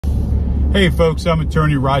Hey folks, I'm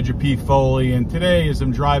attorney Roger P. Foley, and today as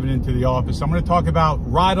I'm driving into the office, I'm going to talk about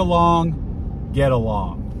ride along, get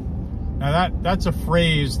along. Now that's a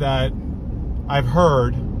phrase that I've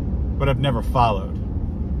heard, but I've never followed.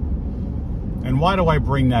 And why do I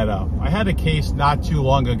bring that up? I had a case not too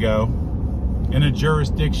long ago in a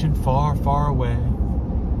jurisdiction far, far away.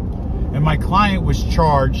 And my client was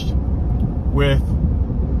charged with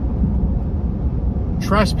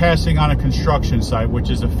trespassing on a construction site, which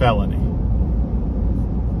is a felony.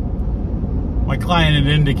 My client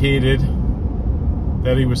had indicated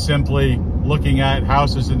that he was simply looking at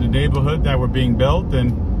houses in the neighborhood that were being built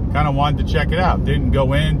and kind of wanted to check it out. Didn't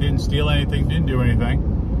go in, didn't steal anything, didn't do anything.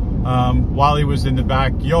 While he was in the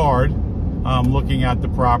backyard looking at the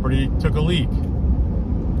property, took a leak.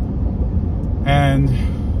 And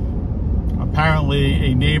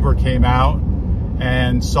apparently a neighbor came out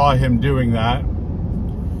and saw him doing that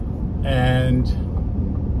and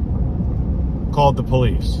called the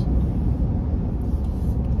police.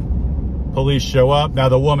 Police show up. Now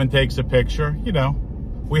the woman takes a picture. You know,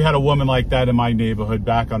 we had a woman like that in my neighborhood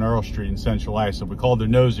back on Earl Street in Central Islip. We called her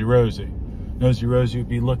Nosy Rosie. Nosy Rosie would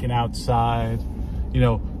be looking outside, you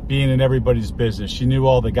know, being in everybody's business. She knew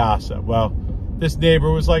all the gossip. Well, this neighbor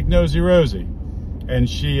was like Nosy Rosie, and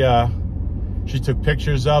she took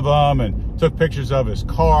pictures of him and took pictures of his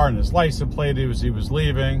car and his license plate as he was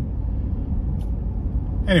leaving.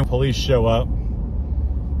 Anyway, police show up.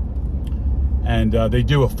 And they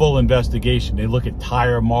do a full investigation. They look at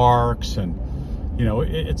tire marks and, you know,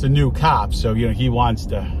 it's a new cop. So, you know, he wants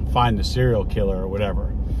to find the serial killer or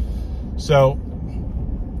whatever. So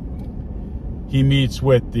he meets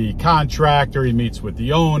with the contractor. He meets with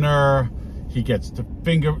the owner. He gets the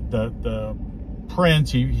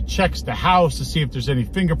prints. He checks the house to see if there's any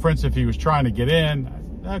fingerprints if he was trying to get in.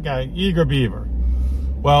 That guy, eager beaver.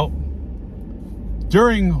 Well,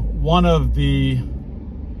 during one of the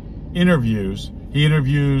interviews, he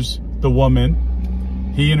interviews the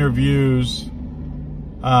woman, he interviews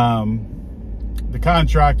the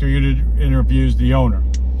contractor, he interviews the owner,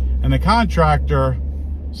 and the contractor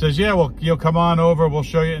says, yeah, well, you'll come on over, we'll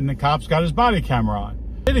show you. And the cop's got his body camera on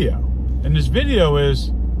video, and this video is,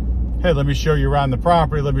 hey, let me show you around the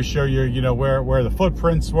property, let me show you, you know, where the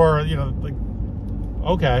footprints were, you know, like,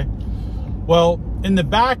 okay. Well, in the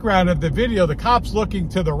background of the video, the cop's looking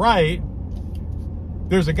to the right.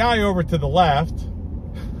 There's a guy over to the left,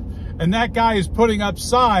 and that guy is putting up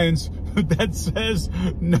signs that says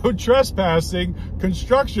no trespassing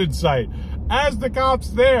construction site as the cop's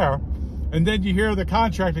there. And then you hear the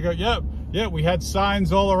contractor go, yep, we had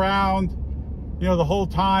signs all around, you know, the whole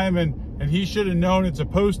time, and he should have known it's a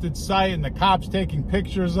posted site, and the cop's taking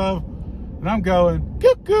pictures of, and I'm going,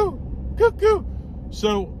 cuckoo, cuckoo.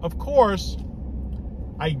 So, of course,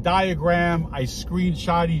 I diagram, I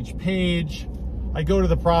screenshot each page. I go to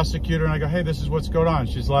the prosecutor and I go, hey, this is what's going on.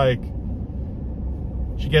 She's like,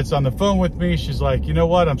 she gets on the phone with me. She's like, you know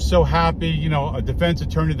what? I'm so happy. You know, a defense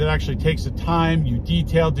attorney that actually takes the time. You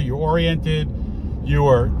detailed it. You're oriented. You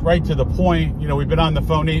are right to the point. You know, we've been on the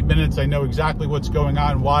phone 8 minutes. I know exactly what's going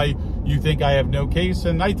on, why you think I have no case.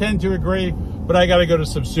 And I tend to agree, but I got to go to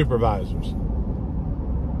some supervisors.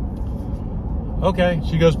 Okay.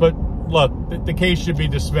 She goes, but look, the case should be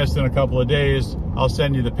dismissed in a couple of days. I'll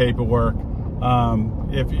send you the paperwork.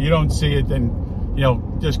 If you don't see it, then, you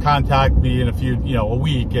know, just contact me in a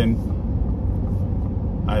week, and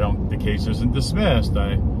the case isn't dismissed.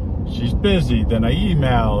 She's busy, then I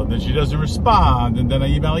email, and then she doesn't respond, and then I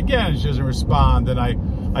email again, she doesn't respond, and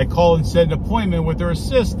I call and set an appointment with her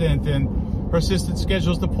assistant, and her assistant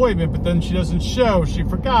schedules the appointment, but then she doesn't show, she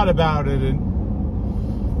forgot about it, and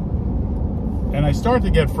I start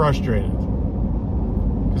to get frustrated,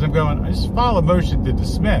 because I'm going, I just file a motion to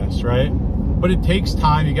dismiss, right? But it takes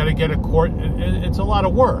time. You got to get a court. It's a lot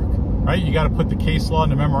of work, right? You got to put the case law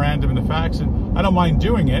and the memorandum and the facts, and I don't mind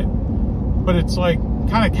doing it, but it's like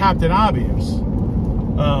kind of Captain Obvious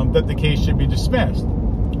that the case should be dismissed.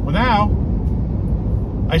 Well, now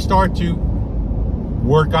I start to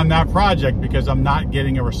work on that project because I'm not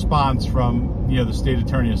getting a response from, you know, the state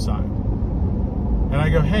attorney assigned. And I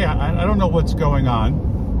go, hey, I don't know what's going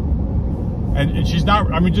on. And she's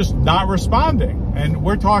not, I mean, just not responding. And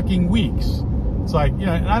we're talking weeks. It's like, you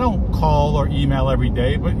know, and I don't call or email every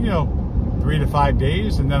day, but, you know, 3 to 5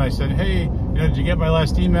 days. And then I said, hey, you know, did you get my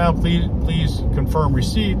last email? Please confirm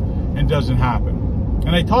receipt. And it doesn't happen.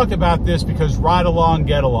 And I talk about this because ride along,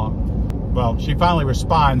 get along. Well, she finally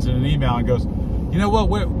responds in an email and goes, you know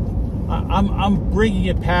what, I'm bringing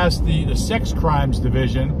it past the sex crimes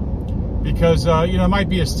division because, you know, it might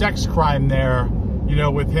be a sex crime there, you know,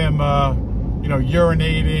 with him, you know,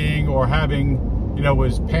 urinating or having, you know,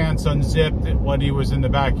 was pants unzipped when he was in the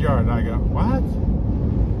backyard. And I go, what?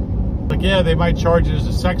 Like, yeah, they might charge it as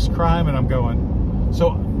a sex crime. And I'm going,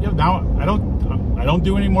 so, you know, now I don't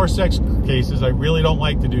do any more sex cases. I really don't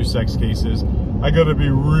like to do sex cases. I got to be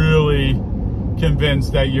really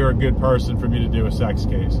convinced that you're a good person for me to do a sex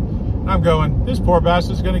case. And I'm going, this poor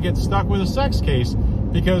bastard's going to get stuck with a sex case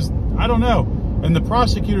because I don't know. And the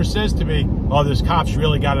prosecutor says to me, oh, this cop's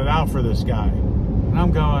really got it out for this guy. And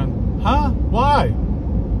I'm going, huh? Why?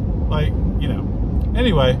 Like, you know,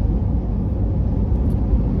 anyway,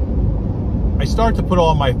 I start to put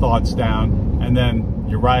all my thoughts down, and then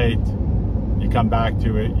you write, you come back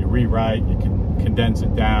to it, you rewrite, you can condense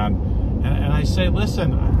it down. And I say,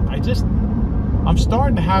 listen, I'm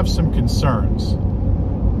starting to have some concerns.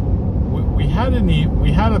 We had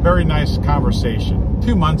a very nice conversation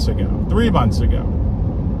 2 months ago, 3 months ago.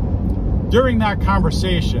 During that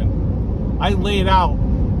conversation, I laid out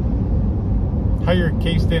how your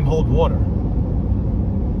case didn't hold water.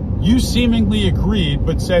 You seemingly agreed,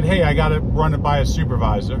 but said, hey, I got to run it by a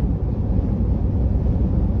supervisor.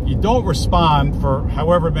 You don't respond for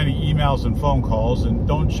however many emails and phone calls, and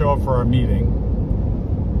don't show up for our meeting.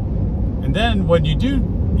 And then when you do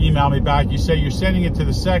email me back, you say you're sending it to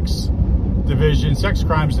the sex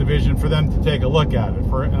crimes division for them to take a look at it.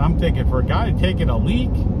 And I'm thinking, for a guy taking a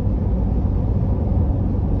leak?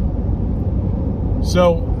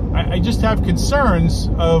 So I just have concerns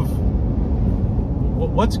of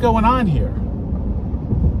what's going on here.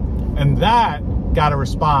 And that got a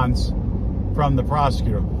response from the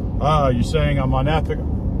prosecutor. Oh, you're saying I'm unethical.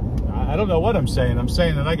 I don't know what I'm saying. I'm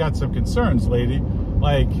saying that I got some concerns, lady.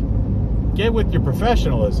 Like, get with your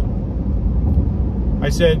professionalism. I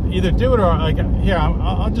said, either do it or, like, here,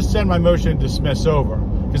 I'll just send my motion to dismiss over.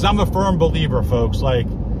 Because I'm a firm believer, folks. Like,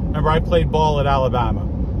 remember, I played ball at Alabama.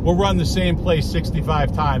 We'll run the same play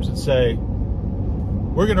 65 times and say,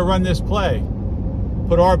 we're going to run this play.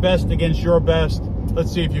 Put our best against your best.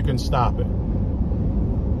 Let's see if you can stop it.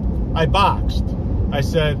 I boxed. I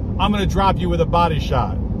said, I'm going to drop you with a body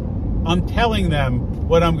shot. I'm telling them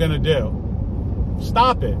what I'm going to do.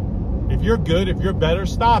 Stop it. If you're good, if you're better,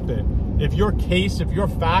 stop it. If your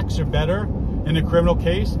facts are better in a criminal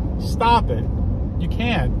case, stop it. You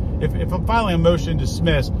can't. If I'm filing a motion to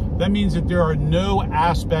dismiss, that means that there are no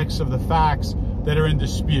aspects of the facts that are in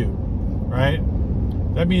dispute, right?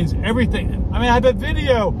 That means everything. I mean, I have a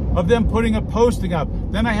video of them putting a posting up.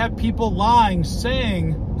 Then I have people lying,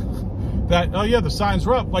 saying that, oh yeah, the signs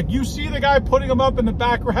were up. Like, you see the guy putting them up in the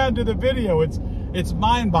background of the video. It's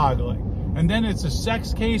mind-boggling. And then it's a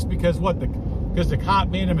sex case because what? Because the cop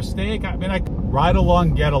made a mistake. I mean, ride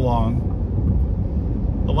along, get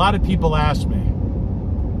along. A lot of people ask me,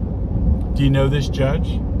 do you know this judge?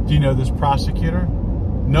 Do you know this prosecutor?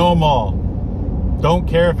 Know them all. Don't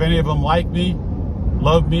care if any of them like me,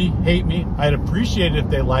 love me, hate me. I'd appreciate it if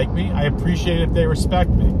they like me. I appreciate it if they respect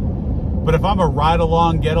me. But if I'm a ride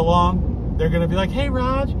along, get along, they're going to be like, hey,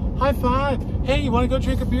 Raj, high five. Hey, you want to go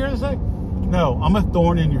drink a beer? It's like, no, I'm a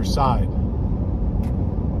thorn in your side.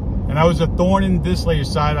 And I was a thorn in this lady's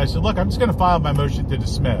side. I said, look, I'm just going to file my motion to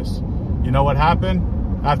dismiss. You know what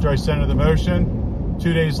happened? After I sent her the motion,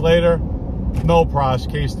 2 days later, no pros,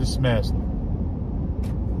 case dismissed.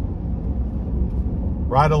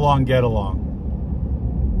 Ride along, get along.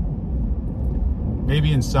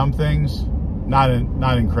 Maybe in some things, not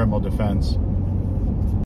in criminal defense.